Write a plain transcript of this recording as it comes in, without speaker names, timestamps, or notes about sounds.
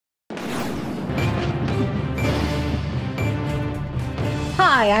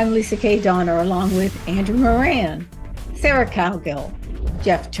Hi, I'm Lisa K. Donner, along with Andrew Moran, Sarah Cowgill,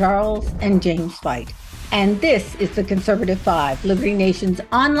 Jeff Charles, and James Fight. And this is the Conservative 5, Liberty Nation's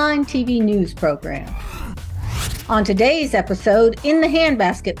online TV news program. On today's episode, in the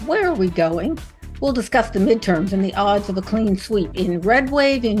Handbasket, where are we going? We'll discuss the midterms and the odds of a clean sweep in Red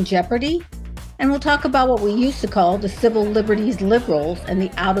Wave in Jeopardy. And we'll talk about what we used to call the civil liberties liberals and the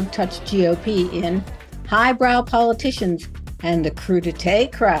out-of-touch GOP in Highbrow Politicians and the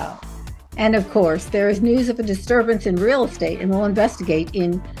Crudité crowd. And of course, there is news of a disturbance in real estate, and we'll investigate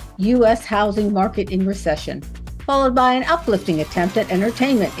in U.S. housing market in recession, followed by an uplifting attempt at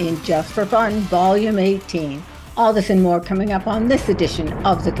entertainment in Just for Fun, Volume 18. All this and more coming up on this edition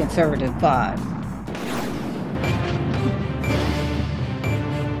of the Conservative 5.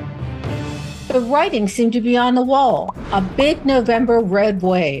 The writing seemed to be on the wall. A big November red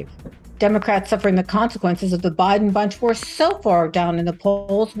wave. Democrats suffering the consequences of the Biden bunch were so far down in the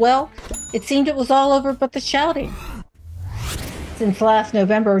polls, well, it seemed it was all over but the shouting. Since last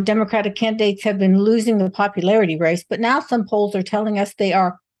November, Democratic candidates have been losing the popularity race, but now some polls are telling us they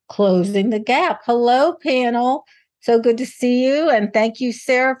are closing the gap. Hello, panel. So good to see you, and thank you,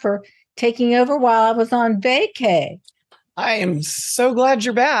 Sarah, for taking over while I was on vacay. I am so glad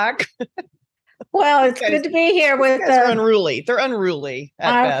you're back. Well, it's good to be here with they're unruly. They're unruly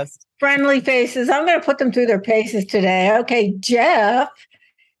at best. Friendly faces. I'm going to put them through their paces today. Okay, Jeff,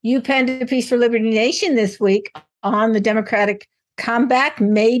 you penned a piece for Liberty Nation this week on the Democratic comeback.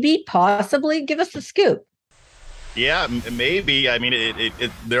 Maybe, possibly, give us the scoop. Yeah, maybe. I mean,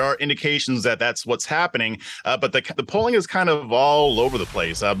 there are indications that that's what's happening, but the polling is kind of all over the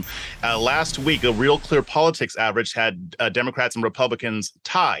place. Last week, a Real Clear Politics average had Democrats and Republicans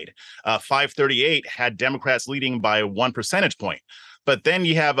tied. 538 had Democrats leading by 1 percentage point. But then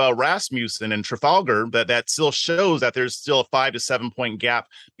you have Rasmussen and Trafalgar that still shows that there's still a 5 to 7 point gap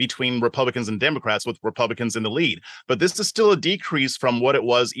between Republicans and Democrats, with Republicans in the lead. But this is still a decrease from what it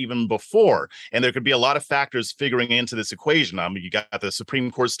was even before. And there could be a lot of factors figuring into this equation. You got the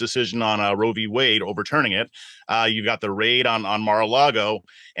Supreme Court's decision on Roe v. Wade overturning it. You've got the raid on Mar-a-Lago,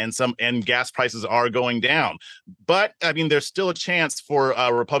 and gas prices are going down. But I mean, there's still a chance for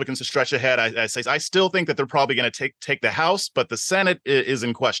Republicans to stretch ahead. I still think that they're probably going to take the House, but the Senate is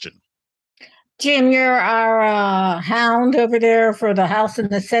in question. Jim, you're our hound over there for the House and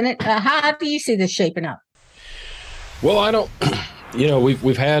the Senate. How do you see this shaping up? Well, I don't.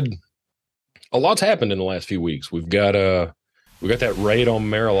 We've had a lot's happened in the last few weeks. We got that raid on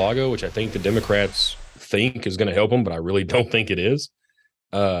Mar-a-Lago, which I think the Democrats think is going to help them, but I really don't think it is.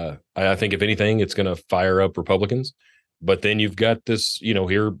 I think if anything, it's going to fire up Republicans. But then you've got this,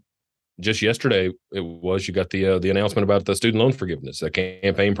 here. Just yesterday, you got the announcement about the student loan forgiveness, that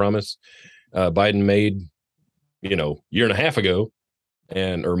campaign promise Biden made, year and a half ago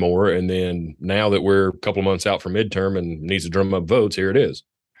or more. And then now that we're a couple of months out from midterm and needs to drum up votes, here it is.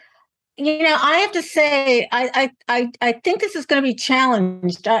 I have to say, I think this is going to be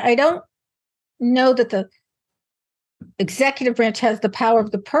challenged. I don't know that the executive branch has the power of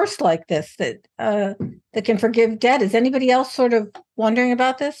the purse like this that can forgive debt. Is anybody else sort of wondering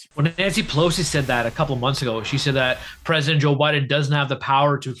about this? When Nancy Pelosi said that a couple of months ago, she said that President Joe Biden doesn't have the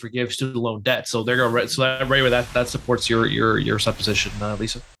power to forgive student loan debt. So they're going to right with that supports your supposition,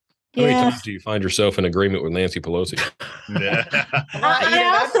 Lisa. How many times do you find yourself in agreement with Nancy Pelosi?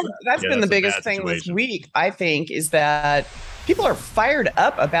 That's been the biggest thing this week, I think, is that people are fired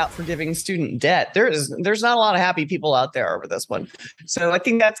up about forgiving student debt. There's not a lot of happy people out there over this one. So I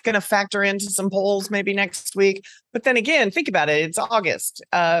think that's going to factor into some polls maybe next week. But then again, think about it. It's August.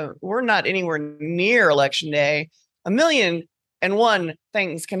 We're not anywhere near Election Day. 1,000,001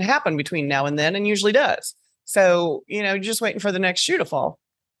 things can happen between now and then, and usually does. So, just waiting for the next shoe to fall.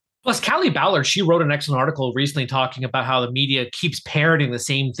 Plus, Callie Ballard, she wrote an excellent article recently talking about how the media keeps parroting the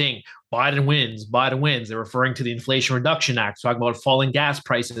same thing. Biden wins, Biden wins. They're referring to the Inflation Reduction Act, talking about falling gas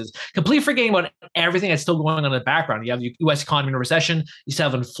prices, completely forgetting about everything that's still going on in the background. You have the U.S. economy in a recession. You still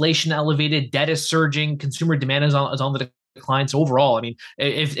have inflation elevated, debt is surging, consumer demand is on the decline. So overall, I mean,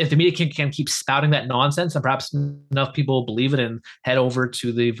 if the media can keep spouting that nonsense, then perhaps enough people believe it and head over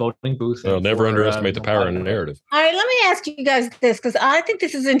to the voting booth. Well, never underestimate the power in the narrative. All right, let me ask you guys this, because I think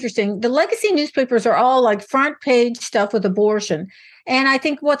this is interesting. The legacy newspapers are all like front page stuff with abortion. And I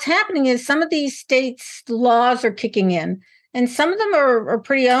think what's happening is some of these states' laws are kicking in, and some of them are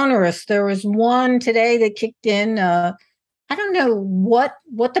pretty onerous. There was one today that kicked in. I don't know what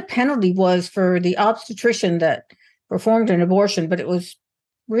the penalty was for the obstetrician that performed an abortion, but it was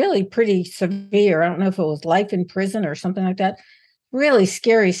really pretty severe. I don't know if it was life in prison or something like that. Really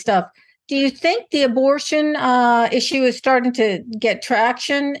scary stuff. do you think the abortion issue is starting to get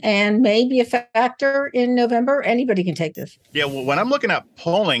traction and may be a factor in November? Anybody can take this. Yeah, well, when I'm looking at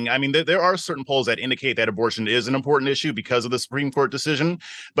polling, I mean, there are certain polls that indicate that abortion is an important issue because of the Supreme Court decision,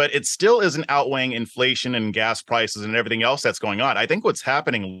 but it still isn't outweighing inflation and gas prices and everything else that's going on. I think what's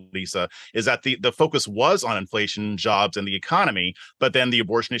happening, Lisa, is that the focus was on inflation, jobs, and the economy, but then the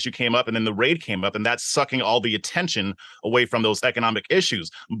abortion issue came up and then the raid came up, and that's sucking all the attention away from those economic issues.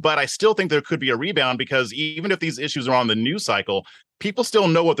 But I still think there could be a rebound because even if these issues are on the news cycle, people still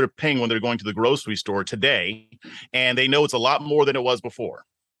know what they're paying when they're going to the grocery store today, and they know it's a lot more than it was before.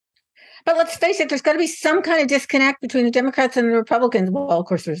 But let's face it, there's got to be some kind of disconnect between the Democrats and the Republicans. Well, of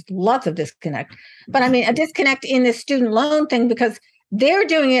course, there's lots of disconnect. But I mean, a disconnect in this student loan thing, because they're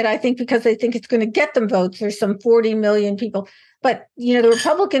doing it, I think, because they think it's going to get them votes. There's some 40 million people. But, you know, the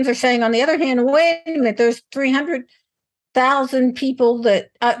Republicans are saying, on the other hand, wait a minute, there's 300,000 people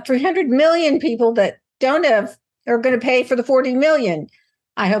 300 million people that don't have, are going to pay for the 40 million.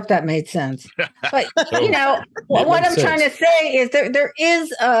 I hope that made sense. But, you know, what I'm trying to say is there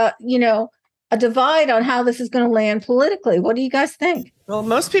is a divide on how this is going to land politically. What do you guys think? Well,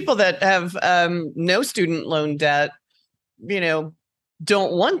 most people that have no student loan debt, you know,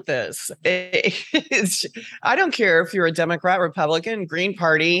 don't want this. I don't care if you're a Democrat, Republican, Green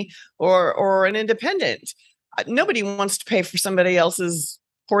Party, or an independent. Nobody wants to pay for somebody else's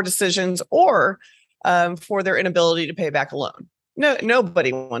poor decisions or for their inability to pay back a loan. No,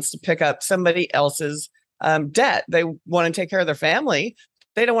 nobody wants to pick up somebody else's debt. They want to take care of their family.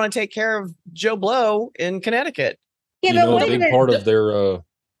 They don't want to take care of Joe Blow in Connecticut. Yeah, but a big part of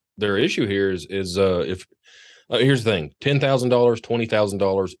their issue here is if here's the thing: $10,000,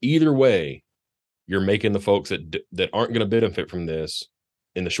 $20,000, either way, you're making the folks that aren't going to benefit from this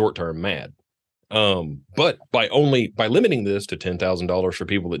in the short term mad. But by limiting this to $10,000 for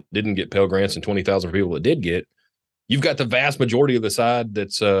people that didn't get Pell Grants and $20,000 for people that did get, you've got the vast majority of the side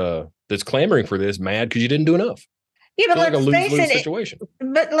that's clamoring for this mad because you didn't do enough. Yeah, but let's face it. Situation.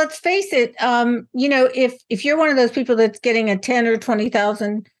 But let's face it. You know, if you're one of those people that's getting a $10,000 or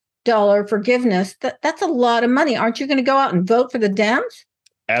 $20,000 forgiveness, that's a lot of money. Aren't you going to go out and vote for the Dems?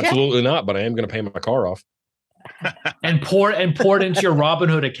 Absolutely not. But I am going to pay my car off. and pour it into your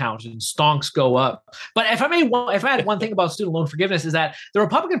Robinhood account, and stonks go up. But if I had one thing about student loan forgiveness, is that the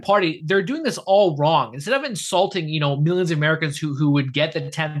Republican Party, they're doing this all wrong. Instead of insulting, you know, millions of Americans who would get the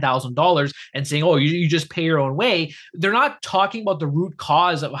 $10,000 and saying, oh, you just pay your own way, they're not talking about the root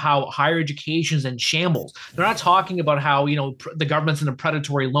cause of how higher education is in shambles. They're not talking about how, you know, the government's in a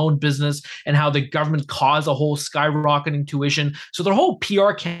predatory loan business and how the government caused a whole skyrocketing tuition. So their whole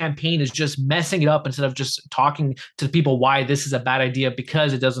PR campaign is just messing it up instead of just talking to people why this is a bad idea,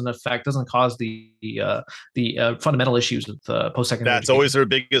 because it doesn't cause the fundamental issues with post-secondary That's education. always their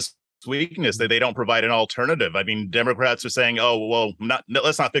biggest weakness, that they don't provide an alternative. I mean, Democrats are saying, oh, well,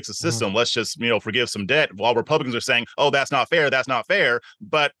 let's not fix the system. Let's just, you know, forgive some debt, while Republicans are saying, oh, that's not fair.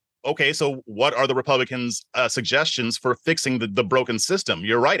 But okay, so what are the Republicans' suggestions for fixing the broken system?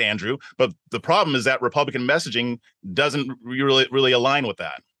 You're right, Andrew, but the problem is that Republican messaging doesn't really align with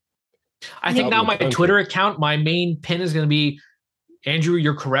that. I think now my Twitter account, my main pin is going to be, Andrew,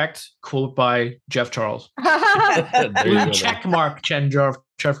 you're correct. Quote by Jeff Charles. Check mark, Jeff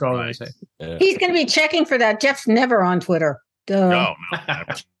Charles. Right. Yeah. He's going to be checking for that. Jeff's never on Twitter. Duh. No.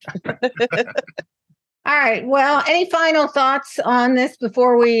 All right. Well, any final thoughts on this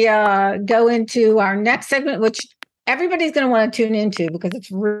before we go into our next segment, which everybody's going to want to tune into because it's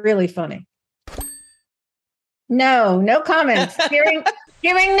really funny? No comments.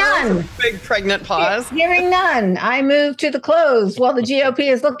 Hearing none. Big pregnant pause. Hearing none. I move to the close while the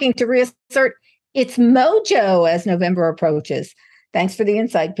GOP is looking to reassert its mojo as November approaches. Thanks for the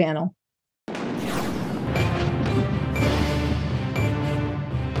insight, panel.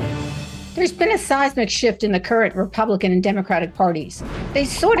 There's been a seismic shift in the current Republican and Democratic parties. They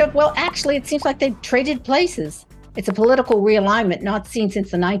actually, it seems like they've traded places. It's a political realignment not seen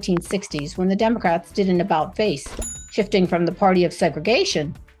since the 1960s, when the Democrats did an about-face, shifting from the party of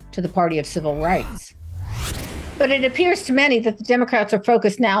segregation to the party of civil rights. But it appears to many that the Democrats are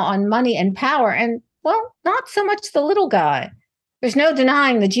focused now on money and power and, well, not so much the little guy. There's no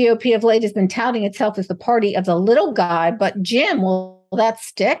denying the GOP of late has been touting itself as the party of the little guy, but Jim, will that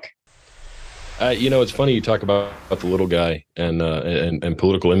stick? You know, it's funny you talk about the little guy and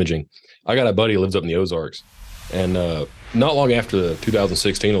political imaging. I got a buddy who lives up in the Ozarks, and not long after the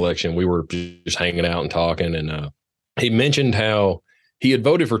 2016 election, we were just hanging out and talking, and he mentioned how he had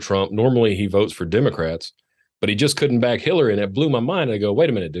voted for Trump. Normally he votes for Democrats, but he just couldn't back Hillary, and it blew my mind. I go, wait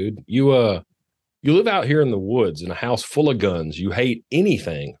a minute, dude, you You live out here in the woods in a house full of guns. You hate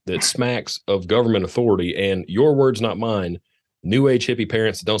anything that smacks of government authority, and your words, not mine, new age hippie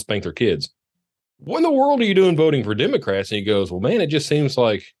parents that don't spank their kids. What in the world are you doing voting for Democrats? And he goes, well, man, it just seems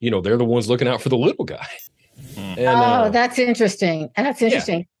like, they're the ones looking out for the little guy. And, that's interesting. That's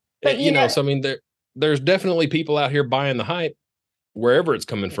interesting. Yeah. But, so I mean, there's definitely people out here buying the hype wherever it's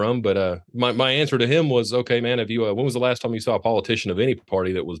coming from. But my answer to him was, okay, man, if you, when was the last time you saw a politician of any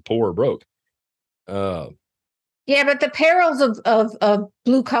party that was poor or broke? Yeah, but the perils of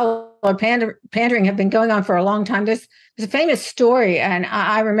blue collar pandering have been going on for a long time. There's a famous story, and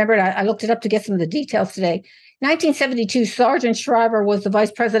I remembered. I looked it up to get some of the details today. 1972, Sergeant Shriver was the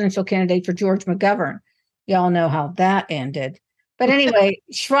vice presidential candidate for George McGovern. Y'all know how that ended. But anyway,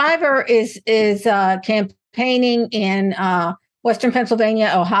 Shriver is campaigning in Western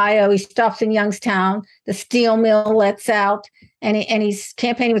Pennsylvania, Ohio. He stops in Youngstown. The steel mill lets out, and he's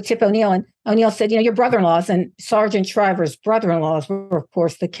campaigning with Tip O'Neill. And O'Neill said, your brother-in-laws, and Sergeant Shriver's brother-in-laws were, of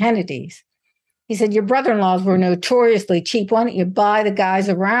course, the Kennedys. He said, your brother-in-laws were notoriously cheap. Why don't you buy the guys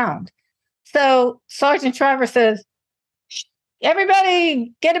around? So Sergeant Shriver says,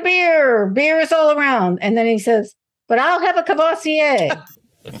 everybody get a beer. Beer is all around. And then he says, but I'll have a Cavassier.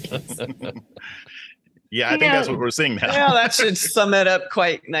 Yeah, I think that's what we're seeing now. Yeah, that should sum it up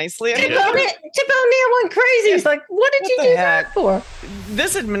quite nicely. Tip O'Neill went crazy. He's like, what did you do that for?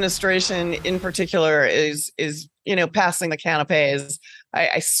 This administration in particular is passing the canapes.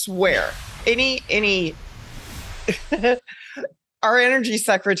 I swear. Any our energy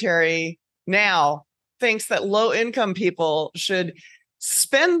secretary now thinks that low income people should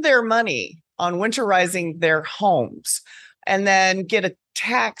spend their money on winterizing their homes and then get a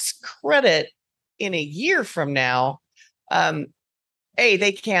tax credit in a year from now.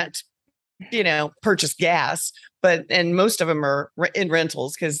 They can't, purchase gas, and most of them are in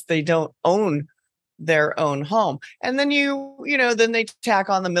rentals because they don't own their own home. And then then they tack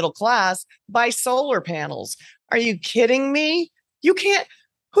on the middle class, buy solar panels. Are you kidding me? You can't.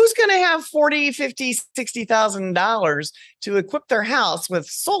 Who's going to have $40,000, $50,000, $60,000 to equip their house with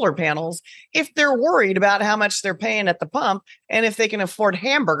solar panels if they're worried about how much they're paying at the pump and if they can afford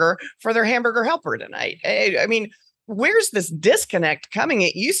hamburger for their hamburger helper tonight? I mean, where's this disconnect coming?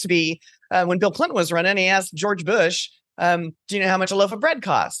 It used to be when Bill Clinton was running, he asked George Bush, do you know how much a loaf of bread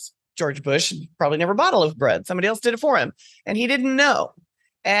costs? George Bush probably never bought a loaf of bread. Somebody else did it for him, and he didn't know.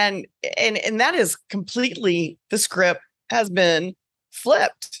 And that is completely, the script has been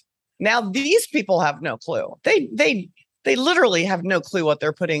flipped. Now these people have no clue. They literally have no clue what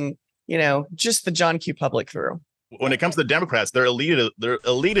they're putting, just the John Q. public through. When it comes to the Democrats, their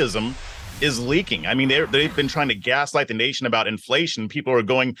elitism is leaking. I mean, they've been trying to gaslight the nation about inflation. People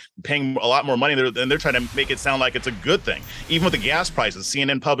are paying a lot more money, and they're trying to make it sound like it's a good thing. Even with the gas prices,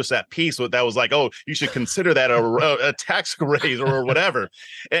 CNN published that piece that was like, oh, you should consider that a tax raise or whatever.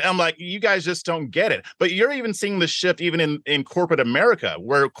 And I'm like, you guys just don't get it. But you're even seeing the shift even in corporate America,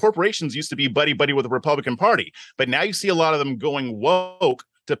 where corporations used to be buddy-buddy with the Republican Party. But now you see a lot of them going woke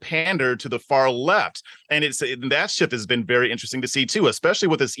to pander to the far left. And that shift has been very interesting to see too, especially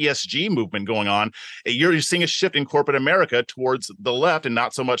with this ESG movement going on. You're seeing a shift in corporate America towards the left and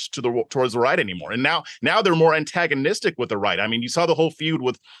not so much towards the right anymore. And now they're more antagonistic with the right. I mean, you saw the whole feud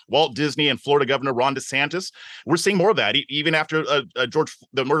with Walt Disney and Florida Governor Ron DeSantis. We're seeing more of that. Even after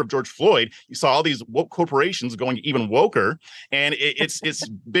the murder of George Floyd, you saw all these woke corporations going even woker. And it's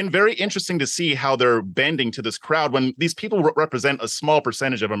been very interesting to see how they're bending to this crowd when these people represent a small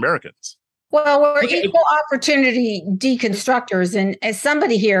percentage of Americans. Well, we're equal opportunity deconstructors. And as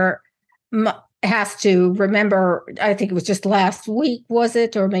somebody here has to remember, I think it was just last week, was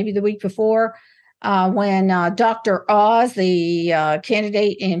it? Or maybe the week before, when Dr. Oz, the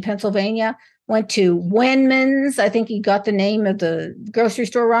candidate in Pennsylvania, went to Wegmans. I think he got the name of the grocery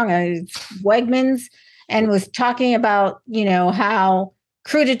store wrong, Wegmans, and was talking about, how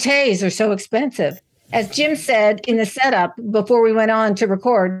crudités are so expensive. As Jim said in the setup before we went on to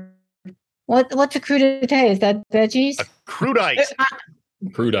record, what's a crudité? Is that veggies? A crudite.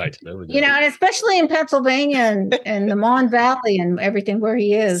 Crudite. There we go. And especially in Pennsylvania and the Mon Valley and everything where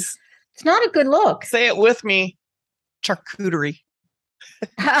he is, it's not a good look. Say it with me. Charcuterie.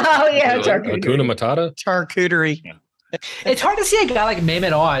 Oh, yeah. Charcuterie. Hakuna Matata? Charcuterie. It's hard to see a guy like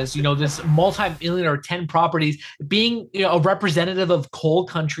Mehmet Oz, this multi-millionaire, 10 properties, being a representative of coal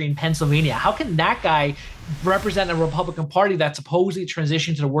country in Pennsylvania. How can that guy represent a Republican Party that supposedly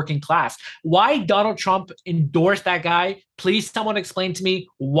transitioned to the working class? Why Donald Trump endorsed that guy? Please, someone explain to me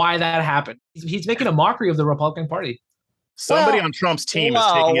why that happened. He's making a mockery of the Republican Party. Somebody on Trump's team is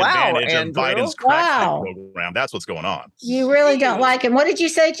taking advantage of Biden's crack program. That's what's going on. You really don't like him. What did you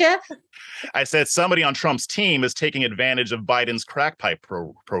say, Jeff? I said somebody on Trump's team is taking advantage of Biden's crack pipe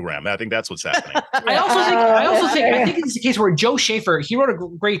program. I think that's what's happening. I think it's the case where Joe Schaefer, he wrote a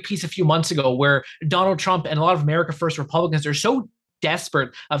great piece a few months ago where Donald Trump and a lot of America First Republicans are so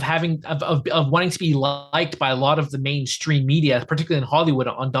desperate of wanting to be liked by a lot of the mainstream media, particularly in Hollywood,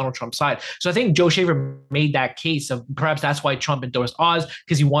 on Donald Trump's side. So I think Joe Schaefer made that case of perhaps that's why Trump endorsed Oz,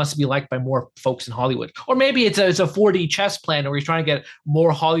 because he wants to be liked by more folks in Hollywood. Or maybe it's a 4D chess plan where he's trying to get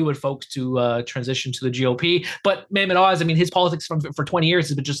more Hollywood folks to transition to the GOP. But Mehmet Oz, I mean, his politics for 20 years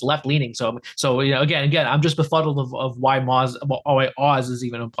has been just left leaning. So again, I'm just befuddled of why Oz is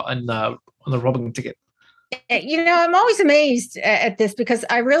even on the Republican ticket. I'm always amazed at this because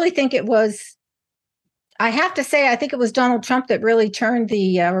I really think I have to say, I think it was Donald Trump that really turned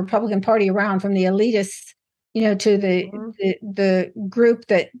the Republican Party around from the elitists, to the group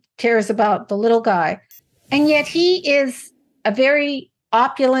that cares about the little guy. And yet he is a very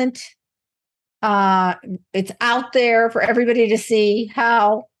opulent, it's out there for everybody to see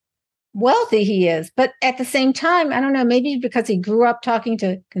how wealthy he is. But at the same time, I don't know, maybe because he grew up talking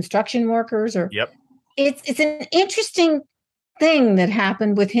to construction workers or Yep. It's an interesting thing that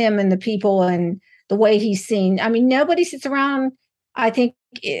happened with him and the people and the way he's seen. I mean, nobody sits around, I think,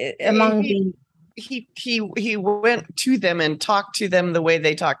 among he went to them and talked to them the way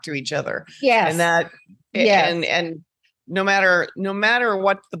they talk to each other. Yes. And that and no matter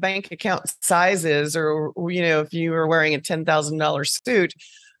what the bank account size is, or if you were wearing a $10,000 suit,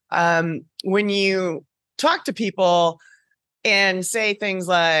 when you talk to people and say things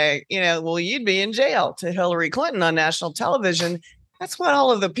like, well, you'd be in jail to Hillary Clinton on national television. That's what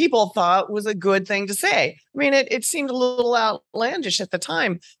all of the people thought was a good thing to say. I mean, it seemed a little outlandish at the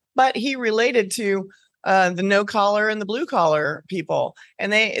time, but he related to the no collar and the blue collar people.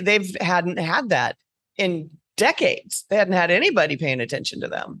 And they hadn't had that in decades. They hadn't had anybody paying attention to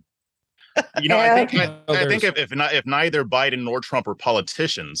them. I think if neither Biden nor Trump are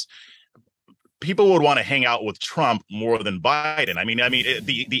politicians, people would want to hang out with Trump more than Biden. I mean,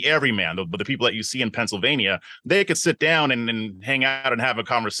 the everyman, the people that you see in Pennsylvania, they could sit down and hang out and have a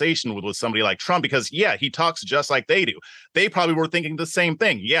conversation with somebody like Trump because, he talks just like they do. They probably were thinking the same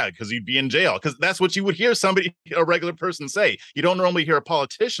thing. Yeah, because you'd be in jail. Because that's what you would hear a regular person say. You don't normally hear a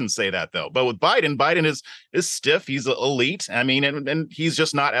politician say that, though. But with Biden is stiff. He's elite. I mean, and he's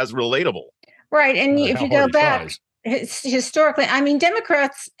just not as relatable. Right. And if you go back historically, I mean,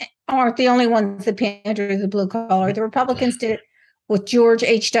 Democrats aren't the only ones that pander to the blue collar. The Republicans did it with George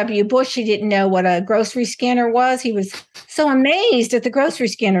H.W. Bush. He didn't know what a grocery scanner was. He was so amazed at the grocery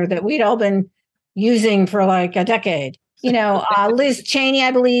scanner that we'd all been using for like a decade. Liz Cheney,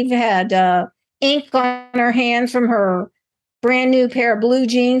 I believe, had ink on her hands from her brand new pair of blue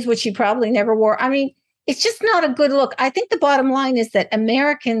jeans, which she probably never wore. I mean, it's just not a good look. I think the bottom line is that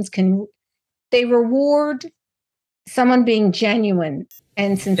Americans they reward someone being genuine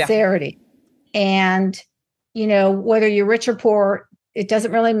and sincerity. Yeah. And, whether you're rich or poor, it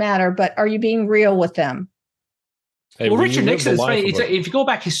doesn't really matter, but are you being real with them? Hey, well, Richard Nixon is funny. If you go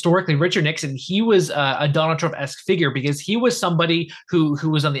back historically, Richard Nixon, he was a Donald Trump-esque figure because he was somebody who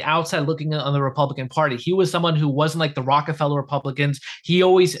was on the outside looking on the Republican Party. He was someone who wasn't like the Rockefeller Republicans. He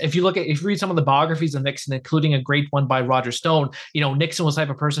always, if you read some of the biographies of Nixon, including a great one by Roger Stone, Nixon was the type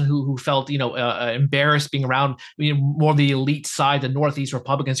of person who felt, embarrassed being around more the elite side, the Northeast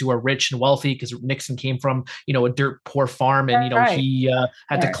Republicans who were rich and wealthy because Nixon came from, a dirt poor farm and, he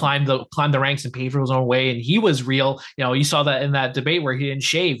had to climb the ranks and pay for his own way. And he was real. You saw that in that debate where he didn't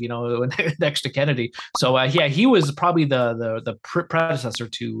shave, next to Kennedy. So, he was probably the predecessor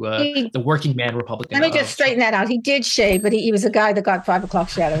to the working man Republican. Let me just straighten that out. He did shave, but he was a guy that got 5 o'clock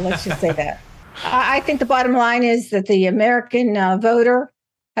shadow. Let's just say that. I think the bottom line is that the American voter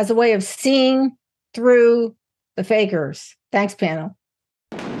has a way of seeing through the fakers. Thanks, panel.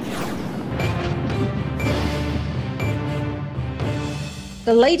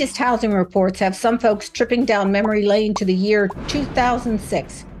 The latest housing reports have some folks tripping down memory lane to the year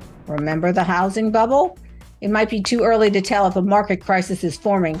 2006. Remember the housing bubble? It might be too early to tell if a market crisis is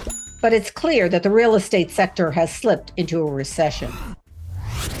forming, but it's clear that the real estate sector has slipped into a recession.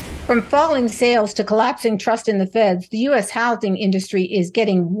 From falling sales to collapsing trust in the feds, the U.S. housing industry is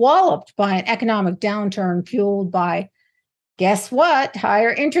getting walloped by an economic downturn fueled by, guess what?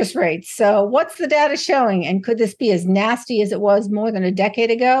 Higher interest rates. So what's the data showing? And could this be as nasty as it was more than a decade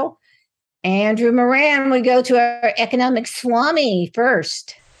ago? Andrew Moran, we go to our economic swami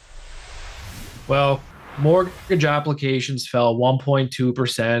first. Well, mortgage applications fell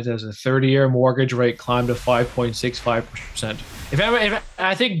 1.2% as a 30-year mortgage rate climbed to 5.65%. If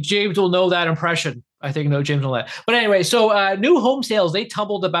I think James will know that impression. I think no James will let. But anyway, so new home sales, they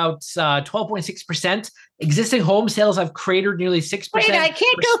tumbled about 12.6%. Existing home sales have cratered nearly 6%. Wait, I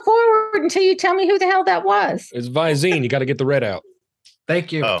can't go forward until you tell me who the hell that was. It's Visine. You got to get the red out.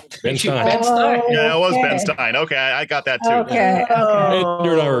 Thank you. Oh, Ben Stein. Ben Stein. Yeah, it was Ben Stein. Okay, I got that too. Okay.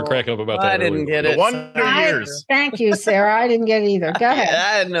 Andrew and I were cracking up about that. I didn't get it. The wonder years. Thank you, Sarah. I didn't get it either. Go ahead.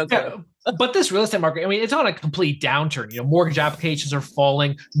 I had no clue. But this real estate market, I mean, it's on a complete downturn. Mortgage applications are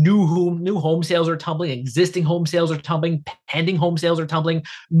falling, new home sales are tumbling, existing home sales are tumbling, pending home sales are tumbling,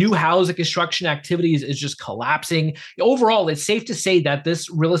 new housing construction activities is just collapsing. Overall, it's safe to say that this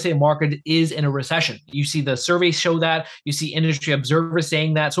real estate market is in a recession. You see the surveys show that, you see industry observers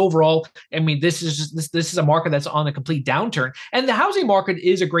saying that. So overall, I mean, this is a market that's on a complete downturn. And the housing market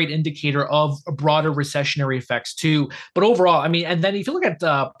is a great indicator of broader recessionary effects too. But overall, I mean, and then if you look at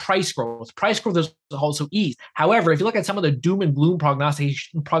price growth is also eased. However, if you look at some of the doom and gloom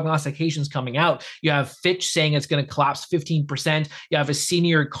prognostications coming out, you have Fitch saying it's going to collapse 15%. You have a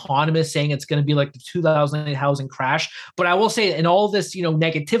senior economist saying it's going to be like the 2008 housing crash. But I will say, in all this,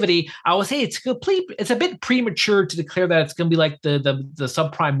 negativity, I will say it's a bit premature to declare that it's going to be like the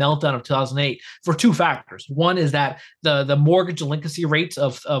subprime meltdown of 2008 for two factors. One is that the mortgage delinquency rates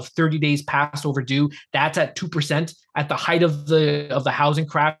of 30 days past overdue, that's at 2%. At the height of the housing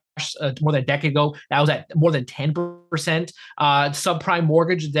crash more than a decade ago, that was at more than 10%. Subprime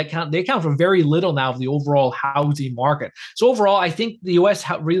mortgage, they account for very little now of the overall housing market. So overall, I think the U.S.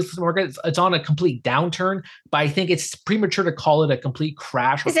 real estate market, it's on a complete downturn, but I think it's premature to call it a complete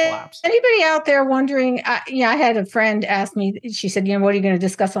crash or collapse. Anybody out there wondering, I had a friend ask me, she said, what are you going to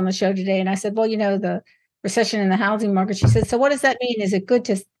discuss on the show today? And I said, well, the recession in the housing market. She said, so what does that mean? Is it good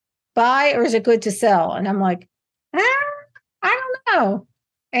to buy or is it good to sell? And I'm like, I don't know.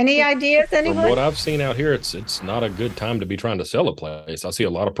 Any ideas? Anybody? From what I've seen out here, it's not a good time to be trying to sell a place. I see a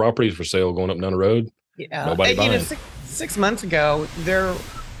lot of properties for sale going up and down the road. Yeah, nobody buying. 6 months ago, there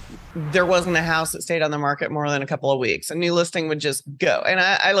wasn't a house that stayed on the market more than a couple of weeks. A new listing would just go. And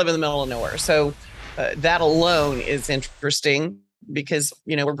I live in the middle of nowhere, so that alone is interesting because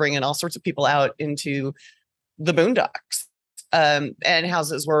we're bringing all sorts of people out into the boondocks, and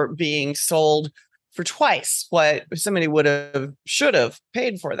houses were being sold for twice what somebody should have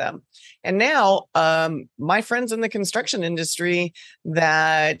paid for them. And now my friends in the construction industry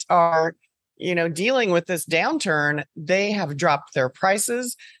that are, dealing with this downturn, they have dropped their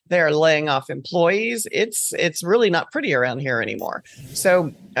prices. They're laying off employees. It's really not pretty around here anymore.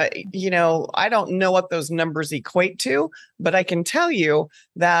 So, I don't know what those numbers equate to, but I can tell you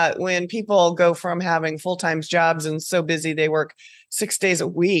that when people go from having full-time jobs and so busy they work 6 days a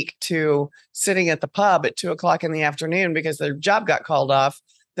week to sitting at the pub at 2:00 in the afternoon because their job got called off,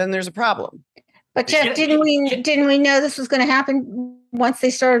 then there's a problem. But Jeff, didn't we know this was going to happen once they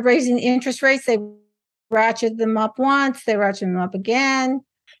started raising the interest rates? They ratcheted them up once, they ratcheted them up again.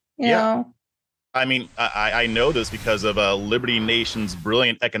 You know. I mean, I know this because of Liberty Nation's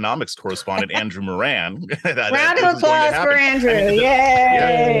brilliant economics correspondent, Andrew Moran. Round of applause for Andrew.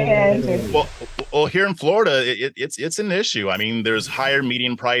 Andrew. Well, here in Florida, it's an issue. I mean, there's higher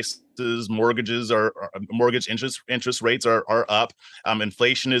median prices. Mortgage interest rates are up.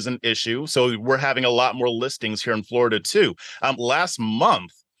 Inflation is an issue. So we're having a lot more listings here in Florida, too. Last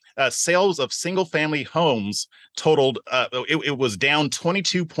month, sales of single family homes totaled it was down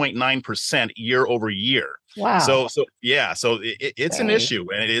 22.9% year over year. Wow. So it's an issue,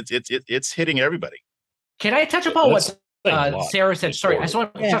 and it's hitting everybody. Can I touch upon what Sarah said? Sorry, I just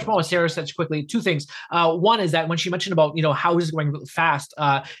want to touch upon what Sarah said quickly. Two things. One is that when she mentioned about how is going fast,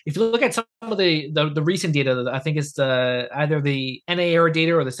 if you look at some of the recent data, I think it's either the NAR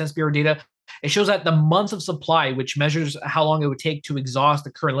data or the Census Bureau data. It shows that the month of supply, which measures how long it would take to exhaust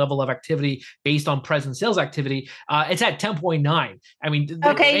the current level of activity based on present sales activity, it's at 10.9. I mean,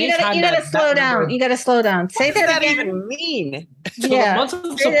 okay, you gotta slow down. You gotta slow down. Say what does that even mean? So the month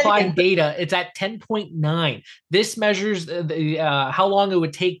of supply data, it's at 10.9. This measures how long it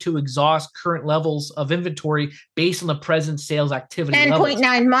would take to exhaust current levels of inventory based on the present sales activity.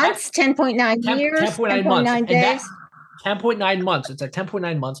 10.9 months, 10.9 years, 10.9 days. 10.9 months. It's at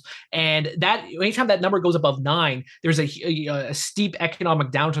 10.9 months. And that anytime that number goes above 9, there's a steep economic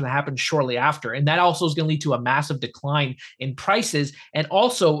downturn that happens shortly after. And that also is going to lead to a massive decline in prices. And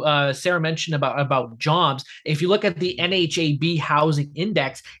also, Sarah mentioned about jobs. If you look at the NHAB housing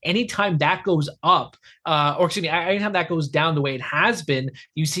index, anytime that goes up, anytime that goes down the way it has been,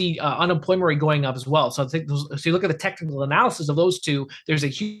 you see unemployment rate going up as well. So you look at the technical analysis of those two, there's a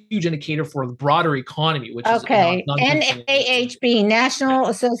huge indicator for the broader economy, which is NAHB, National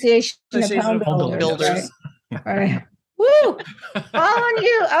Association of Home Builders. Right. Woo! On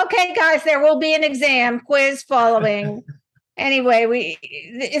you. Okay, guys, there will be an exam quiz following. Anyway,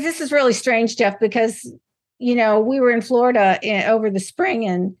 this is really strange, Jeff, because, we were in Florida over the spring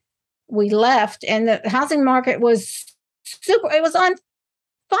and we left and the housing market was it was on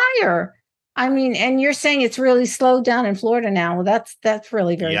fire. I mean, and you're saying it's really slowed down in Florida now. Well, that's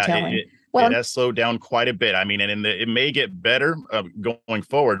really very telling. It has slowed down quite a bit. I mean, and it may get better going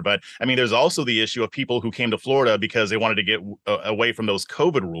forward. But I mean, there's also the issue of people who came to Florida because they wanted to get away from those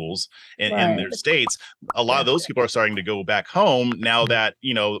COVID rules in their states. A lot of those people are starting to go back home now that,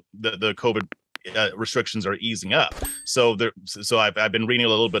 the COVID restrictions are easing up. So I've been reading a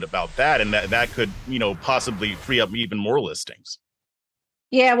little bit about that, and that could, possibly free up even more listings.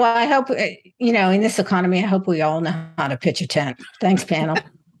 Yeah, well, I hope, in this economy, I hope we all know how to pitch a tent. Thanks, panel.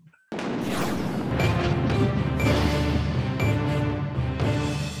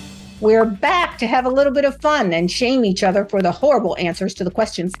 We're back to have a little bit of fun and shame each other for the horrible answers to the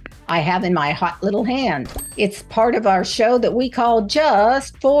questions I have in my hot little hand. It's part of our show that we call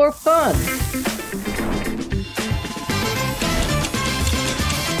Just for Fun.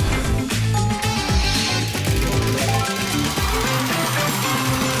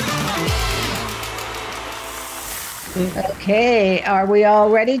 Okay, are we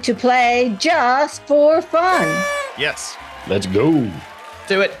all ready to play Just for Fun? Yes. Let's go.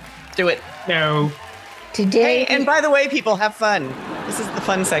 Do it. No. Today. Hey, and by the way, people, have fun. This is the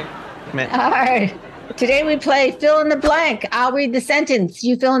fun segment. All right. Today we play fill in the blank. I'll read the sentence.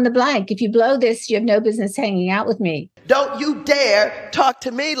 You fill in the blank. If you blow this, you have no business hanging out with me. Don't you dare talk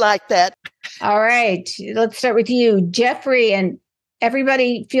to me like that. All right. Let's start with you, Jeffrey, and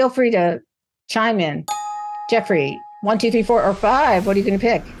everybody feel free to chime in. Jeffrey, 1, 2, 3, 4, or 5. What are you going to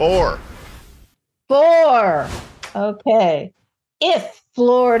pick? 4. 4. Okay. If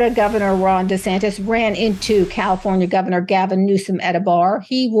Florida Governor Ron DeSantis ran into California Governor Gavin Newsom at a bar,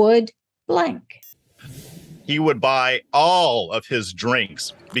 he would blank. He would buy all of his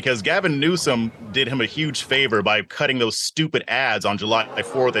drinks because Gavin Newsom did him a huge favor by cutting those stupid ads on July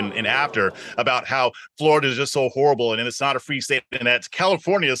 4th and after about how Florida is just so horrible and it's not a free state and that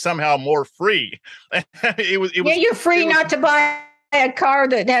California is somehow more free. You're free not to buy a car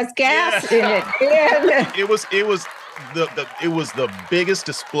that has gas in it. Yeah. It was the biggest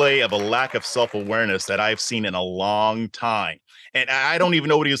display of a lack of self-awareness that I've seen in a long time. And I don't even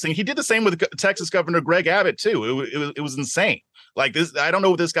know what he was saying. He did the same with Texas Governor Greg Abbott, too. It was insane. Like this, I don't know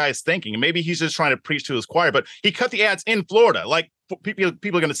what this guy is thinking. Maybe he's just trying to preach to his choir, but he cut the ads in Florida. Like people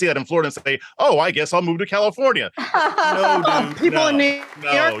are going to see that in Florida and say, "Oh, I guess I'll move to California." No, dude. People in New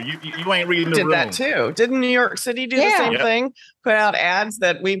York you ain't reading the room. Did that too? Didn't New York City do the same thing? Put out ads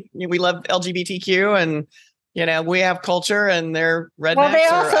that we love LGBTQ and we have culture and they're rednecks. Well, they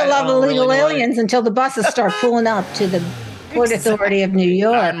also love illegal aliens until the buses start pulling up to the Port Authority of New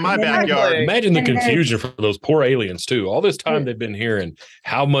York. In my backyard. Imagine the confusion for those poor aliens, too. All this time they've been hearing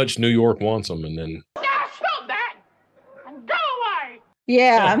how much New York wants them, and then... Stop that! Go away!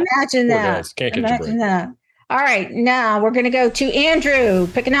 Yeah, imagine that. Imagine that. All right, now we're going to go to Andrew.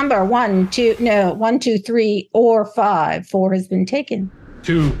 Pick a number. 1, 2, 3, or 5. 4 has been taken.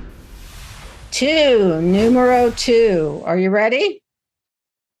 2. 2, numero 2. Are you ready?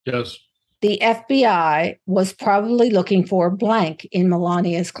 Yes. The FBI was probably looking for blank in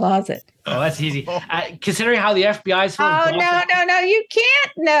Melania's closet. Oh, that's easy. Considering how the FBI's... Oh, no. You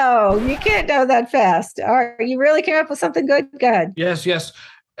can't know. You can't know that fast. All right, you really came up with something good? Go ahead. Yes.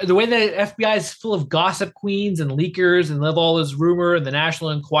 The way the FBI is full of gossip queens and leakers and love all this rumor and the National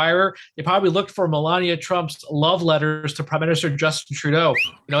Enquirer, they probably looked for Melania Trump's love letters to Prime Minister Justin Trudeau.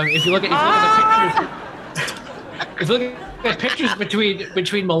 If you look at pictures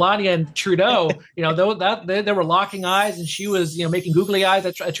between Melania and Trudeau, they were locking eyes and she was, making googly eyes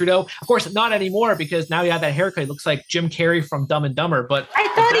at Trudeau. Of course, not anymore because now he had that haircut. It looks like Jim Carrey from Dumb and Dumber. But I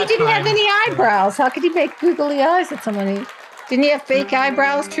thought he didn't have any eyebrows. How could he make googly eyes at somebody? Didn't he have fake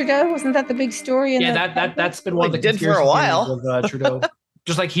eyebrows, Trudeau? Wasn't that the big story? That's been one of the did for a while of Trudeau.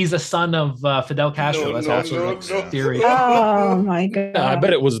 Just like he's the son of Fidel Castro. That's also the theory. Oh my God! I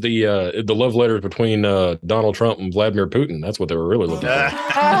bet it was the love letters between Donald Trump and Vladimir Putin. That's what they were really looking for.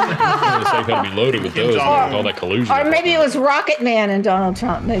 The safe had to be loaded with those. All that collusion. Or maybe it was Rocket Man and Donald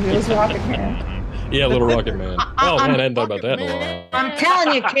Trump. Maybe it was Rocket Man. Yeah, little Rocket Man. Oh man, I hadn't thought about that in a while. I'm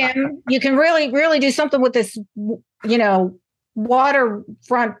telling you, Kim, you can really do something with this.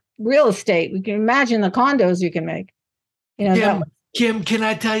 Waterfront real estate. We can imagine the condos you can make. Kim, can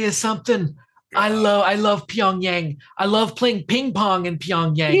I tell you something? I love Pyongyang. I love playing ping pong in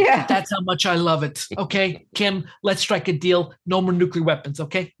Pyongyang. Yeah. That's how much I love it. Okay, Kim, let's strike a deal. No more nuclear weapons.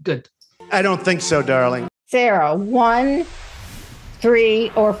 Okay, good. I don't think so, darling. Sarah, 1,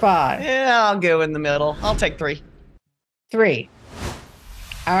 3, or 5? Yeah, I'll go in the middle. I'll take 3. 3.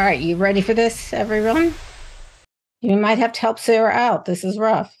 All right, you ready for this, everyone? You might have to help Sarah out. This is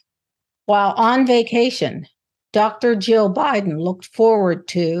rough. While on vacation, Dr. Jill Biden looked forward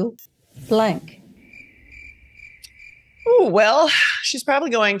to blank. Oh, well, she's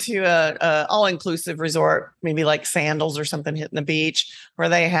probably going to a all-inclusive resort, maybe like Sandals or something, hitting the beach, where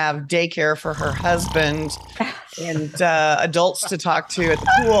they have daycare for her husband and adults to talk to at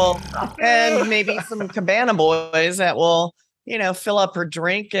the pool, and maybe some cabana boys that will, fill up her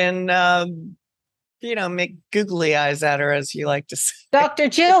drink and, make googly eyes at her, as you like to say. Dr.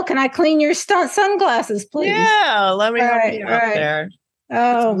 Jill, can I clean your sunglasses, please? Yeah, let me help you out there.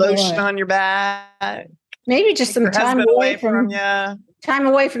 Oh, lotion boy. on your back. Maybe just some time away from you. Time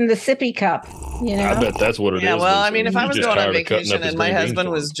away from the sippy cup. I bet that's what it is. Yeah, well, I mean, if I was going on vacation vacation and my husband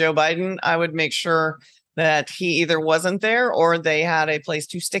was Joe Biden, I would make sure that he either wasn't there or they had a place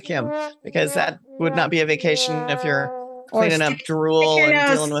to stick him, because that would not be a vacation if you're cleaning up drool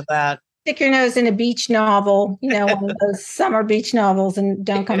and dealing with that. Stick your nose in a beach novel, one of those summer beach novels, and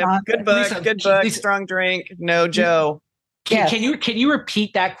don't come out. Good book, strong drink. No Joe. Can you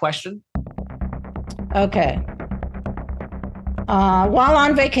repeat that question? Okay. While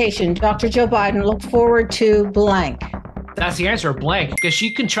on vacation, Dr. Joe Biden looked forward to blank. That's the answer, blank, because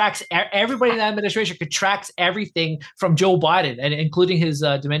she contracts, everybody in the administration contracts everything from Joe Biden, and including his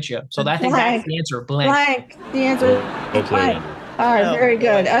dementia. So I think that's the answer, blank. Blank. The answer is blank. All right, very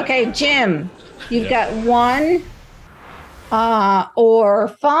good. Okay, Jim, you've got 1 or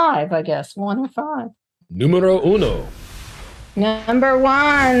 5, I guess. 1 or 5. Numero uno. Number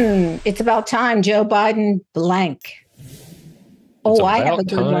 1. It's about time Joe Biden blank. Oh, I have a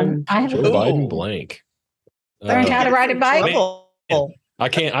good one. I have Joe Biden blank. Learned how to ride a bike. I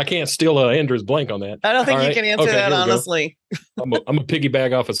can't steal Andrew's blank on that. I don't think you can answer that honestly. I'm a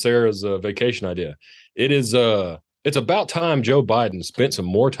piggyback off of Sarah's vacation idea. It's about time Joe Biden spent some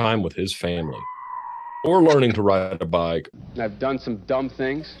more time with his family, or learning to ride a bike. I've done some dumb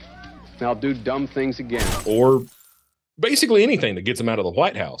things, and I'll do dumb things again. Or basically anything that gets him out of the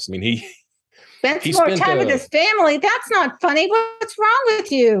White House. I mean, he spent more time with his family. That's not funny. What's wrong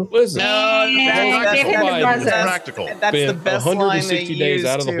with you? Listen, that's practical. That's the best 160 days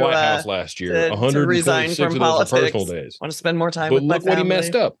out of the White House last year. 126 of those are personal days. Want to spend more time with my family. But look what he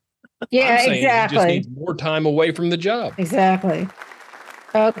messed up. Yeah, exactly. He just needs more time away from the job. Exactly.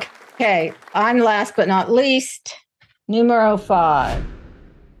 Okay, I'm last but not least. Numero 5.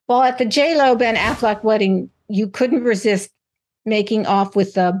 Well, at the J-Lo Ben Affleck wedding, you couldn't resist making off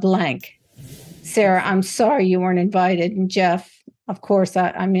with the blank. Sarah, I'm sorry you weren't invited. And Jeff, of course,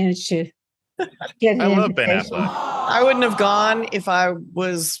 I managed to get an I love invitation. Ben Affleck. I wouldn't have gone if I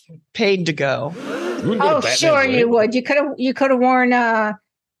was paid to go. Oh, sure you would. You could have worn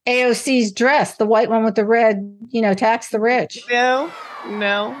AOC's dress, the white one with the red, tax the rich. No.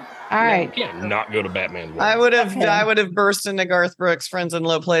 All right. You can't not go to Batman's wedding. I would have burst into Garth Brooks' Friends in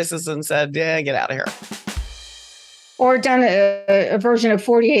Low Places and said, yeah, get out of here. Or done a version of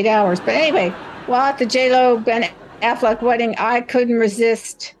 48 Hours. But anyway, while at the J-Lo Ben Affleck wedding, I couldn't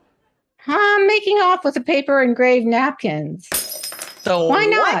resist making off with the paper engraved napkins. So why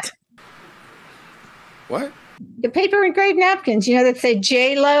not? What? The paper engraved napkins, that say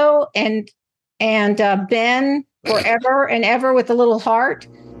J-Lo and Ben forever and ever with a little heart.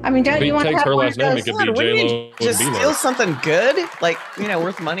 I mean, don't you want to have her one last of name? those? It could be J-Lo. Just steal something good, like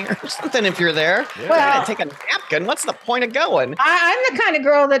worth money or something. If you're there, well, take a napkin. What's the point of going? I'm the kind of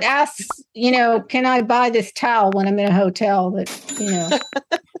girl that asks, can I buy this towel when I'm in a hotel? That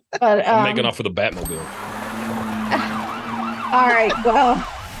But I'm making off with a Batmobile. All right. Well,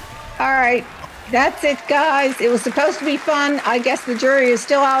 all right. That's it, guys. It was supposed to be fun. I guess the jury is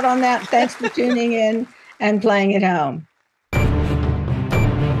still out on that. Thanks for tuning in and playing at home.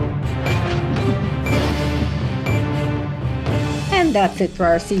 And that's it for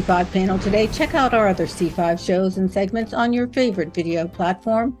our C5 panel today. Check out our other C5 shows and segments on your favorite video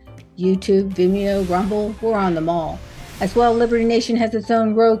platform, YouTube, Vimeo, Rumble. We're on them all. As well, Liberty Nation has its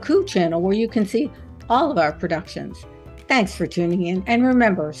own Roku channel where you can see all of our productions. Thanks for tuning in. And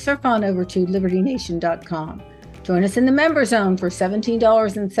remember, surf on over to libertynation.com. Join us in the member zone for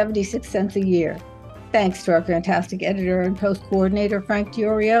 $17.76 a year. Thanks to our fantastic editor and post coordinator, Frank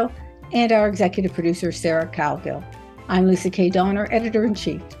Diorio, and our executive producer, Sarah Cowgill. I'm Lisa K. Donner,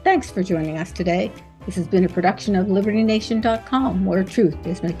 editor-in-chief. Thanks for joining us today. This has been a production of libertynation.com, where truth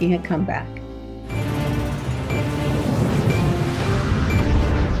is making a comeback.